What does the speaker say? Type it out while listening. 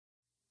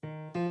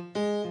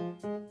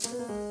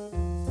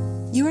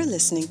You are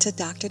listening to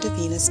Dr.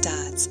 Davina's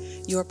Dots,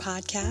 your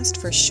podcast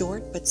for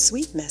short but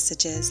sweet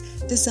messages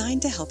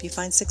designed to help you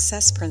find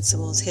success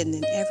principles hidden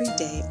in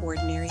everyday,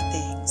 ordinary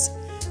things.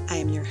 I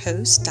am your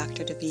host,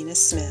 Dr. Davina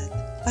Smith.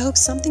 I hope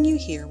something you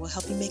hear will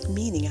help you make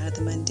meaning out of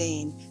the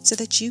mundane so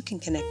that you can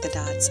connect the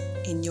dots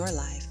in your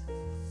life.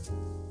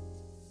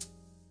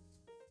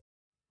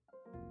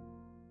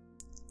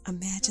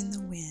 Imagine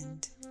the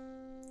wind,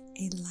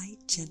 a light,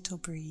 gentle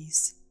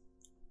breeze,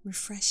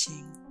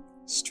 refreshing,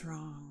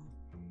 strong,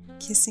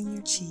 kissing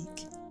your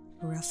cheek,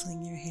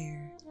 ruffling your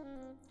hair,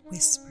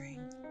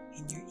 whispering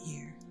in your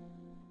ear.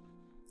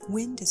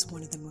 Wind is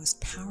one of the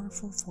most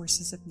powerful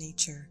forces of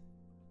nature.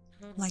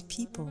 Like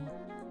people,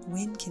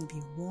 wind can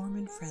be warm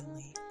and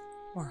friendly,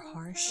 or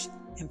harsh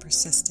and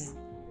persistent.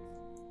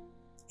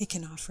 It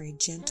can offer a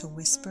gentle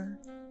whisper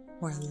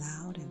or a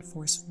loud and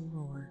forceful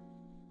roar.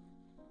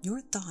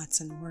 Your thoughts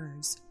and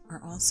words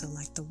are also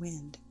like the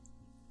wind.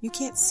 You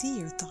can't see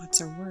your thoughts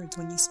or words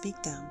when you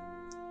speak them,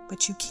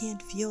 but you can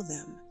feel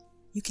them.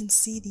 You can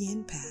see the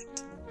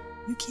impact.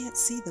 You can't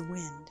see the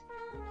wind,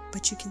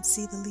 but you can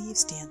see the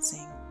leaves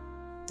dancing,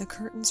 the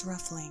curtains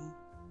ruffling,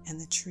 and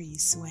the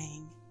trees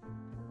swaying.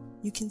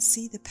 You can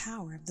see the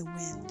power of the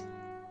wind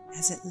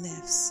as it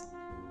lifts,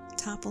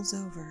 topples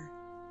over,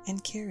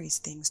 and carries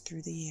things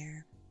through the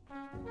air.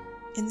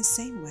 In the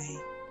same way,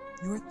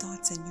 your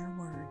thoughts and your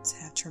words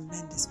have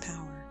tremendous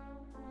power.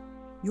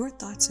 Your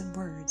thoughts and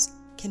words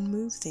can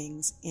move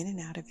things in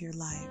and out of your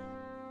life.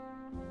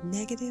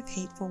 Negative,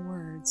 hateful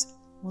words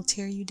will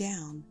tear you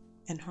down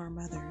and harm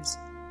others,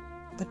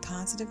 but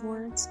positive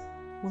words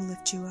will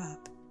lift you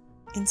up,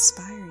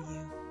 inspire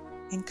you,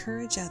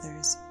 encourage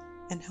others,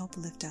 and help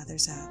lift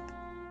others up.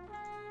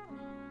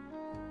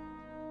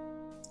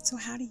 So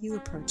how do you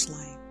approach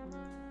life?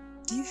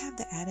 Do you have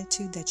the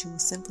attitude that you will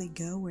simply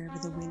go wherever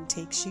the wind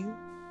takes you,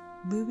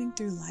 moving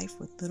through life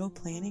with little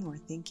planning or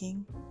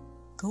thinking,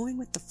 going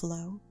with the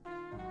flow,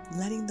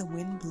 letting the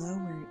wind blow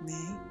where it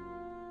may?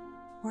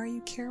 Or are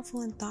you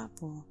careful and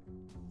thoughtful,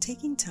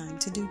 taking time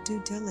to do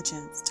due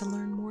diligence to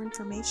learn more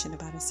information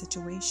about a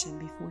situation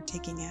before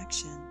taking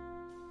action?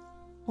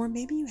 Or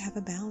maybe you have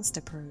a balanced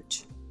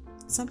approach.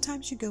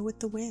 Sometimes you go with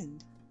the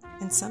wind,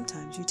 and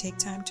sometimes you take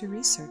time to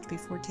research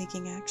before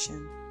taking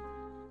action.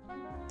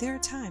 There are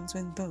times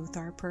when both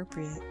are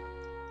appropriate,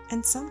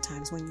 and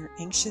sometimes when you're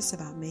anxious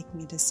about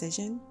making a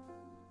decision,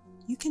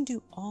 you can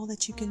do all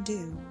that you can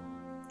do,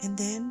 and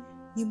then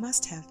you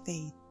must have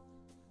faith,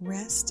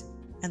 rest,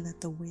 and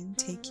let the wind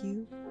take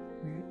you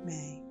where it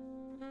may.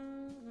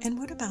 And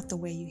what about the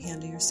way you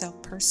handle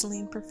yourself personally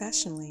and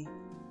professionally?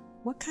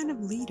 What kind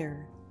of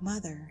leader,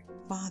 mother,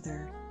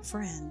 father,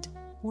 friend,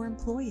 or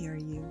employee are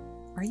you?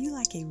 Are you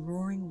like a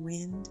roaring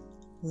wind,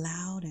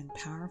 loud and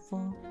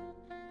powerful?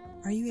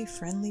 Are you a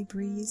friendly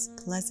breeze,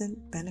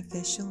 pleasant,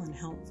 beneficial, and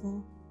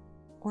helpful?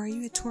 Or are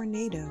you a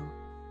tornado,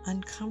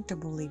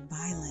 uncomfortably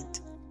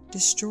violent,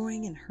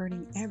 destroying and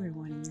hurting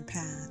everyone in your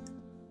path?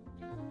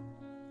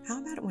 How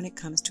about when it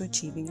comes to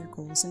achieving your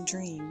goals and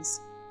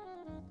dreams?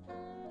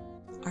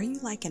 Are you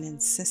like an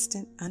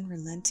insistent,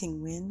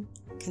 unrelenting wind,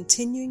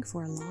 continuing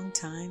for a long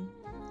time,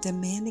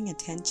 demanding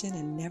attention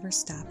and never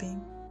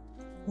stopping?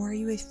 Or are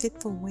you a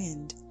fitful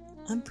wind,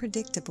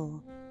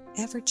 unpredictable,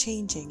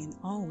 ever-changing, and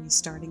always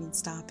starting and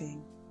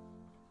stopping?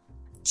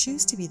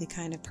 Choose to be the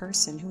kind of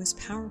person who is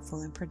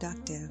powerful and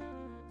productive,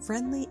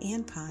 friendly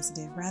and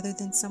positive, rather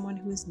than someone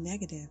who is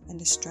negative and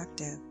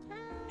destructive.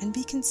 And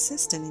be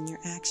consistent in your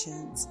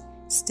actions,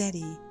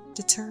 steady,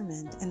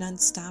 determined, and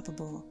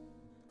unstoppable,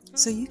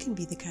 so you can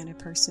be the kind of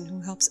person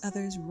who helps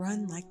others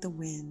run like the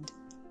wind,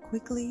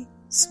 quickly,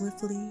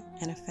 swiftly,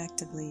 and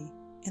effectively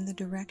in the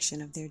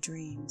direction of their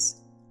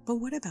dreams. But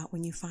what about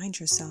when you find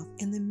yourself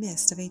in the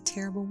midst of a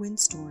terrible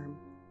windstorm?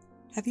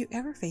 Have you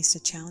ever faced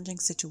a challenging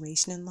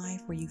situation in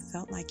life where you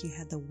felt like you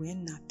had the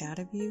wind knocked out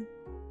of you?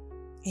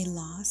 A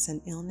loss,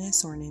 an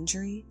illness, or an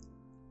injury?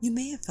 You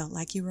may have felt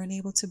like you were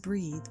unable to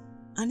breathe,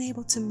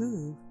 unable to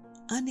move,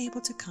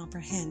 unable to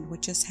comprehend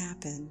what just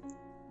happened.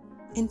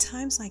 In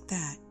times like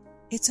that,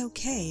 it's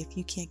okay if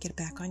you can't get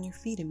back on your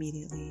feet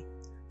immediately,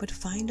 but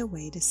find a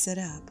way to sit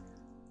up,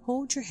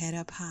 hold your head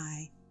up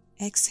high,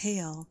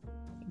 exhale,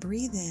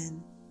 breathe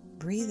in,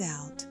 breathe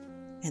out,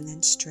 and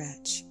then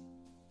stretch.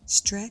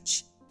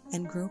 Stretch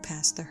and grow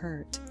past the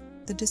hurt,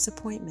 the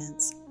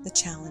disappointments, the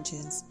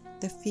challenges,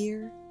 the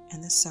fear,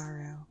 and the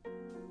sorrow.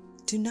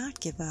 Do not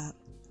give up.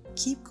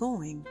 Keep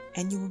going,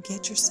 and you will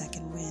get your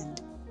second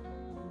wind.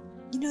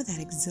 You know that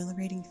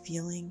exhilarating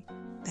feeling,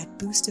 that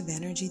boost of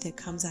energy that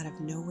comes out of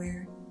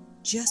nowhere?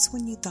 Just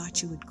when you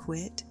thought you would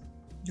quit,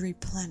 you're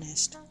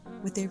replenished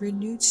with a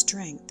renewed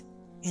strength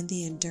and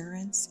the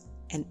endurance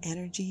and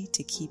energy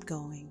to keep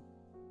going.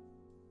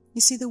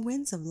 You see, the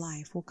winds of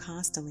life will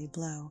constantly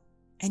blow,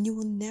 and you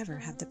will never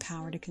have the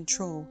power to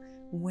control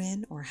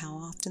when or how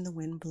often the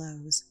wind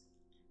blows.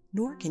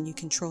 Nor can you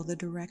control the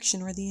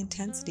direction or the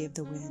intensity of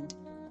the wind,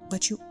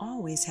 but you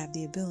always have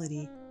the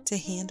ability to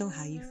handle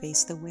how you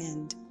face the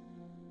wind.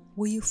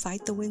 Will you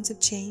fight the winds of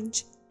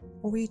change,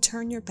 or will you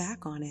turn your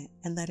back on it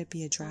and let it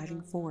be a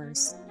driving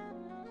force?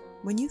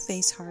 When you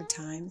face hard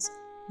times,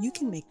 you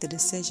can make the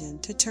decision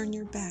to turn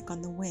your back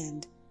on the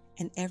wind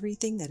and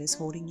everything that is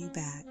holding you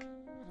back.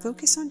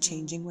 Focus on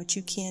changing what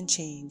you can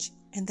change,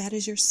 and that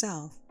is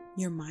yourself,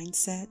 your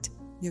mindset,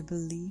 your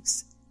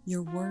beliefs,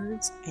 your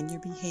words, and your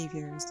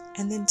behaviors,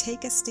 and then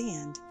take a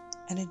stand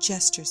and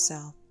adjust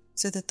yourself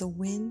so that the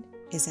wind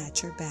is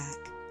at your back.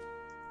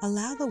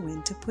 Allow the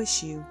wind to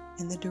push you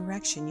in the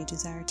direction you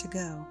desire to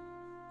go.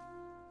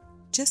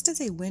 Just as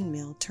a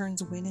windmill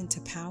turns wind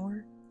into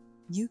power,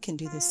 you can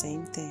do the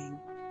same thing.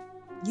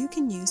 You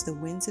can use the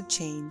winds of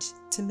change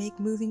to make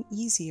moving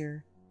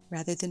easier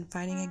rather than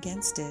fighting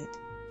against it.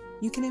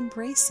 You can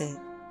embrace it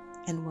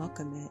and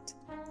welcome it.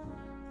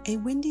 A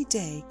windy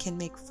day can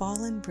make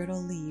fallen,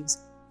 brittle leaves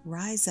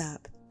rise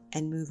up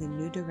and move in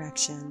new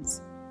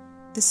directions.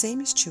 The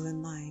same is true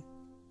in life.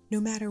 No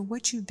matter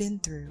what you've been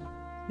through,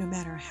 no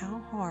matter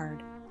how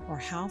hard or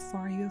how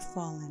far you have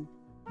fallen,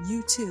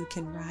 you too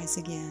can rise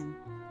again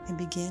and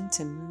begin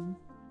to move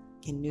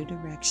in new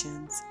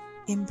directions.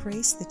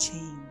 Embrace the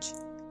change,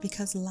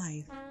 because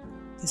life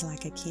is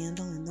like a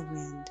candle in the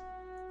wind.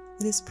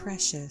 It is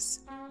precious,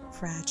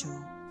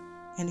 fragile,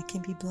 and it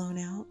can be blown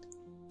out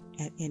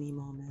at any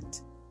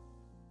moment.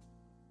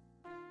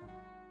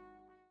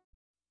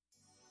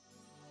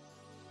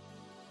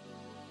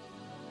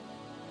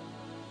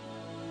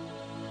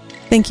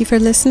 Thank you for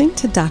listening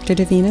to Dr.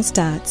 Davina's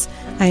Dots.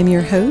 I am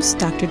your host,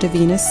 Dr.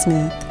 Davina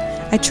Smith.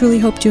 I truly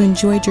hope you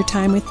enjoyed your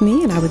time with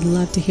me, and I would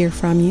love to hear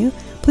from you.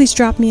 Please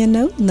drop me a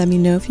note and let me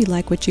know if you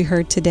like what you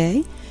heard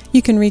today.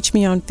 You can reach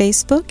me on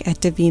Facebook at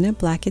Davina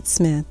Blackett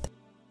Smith.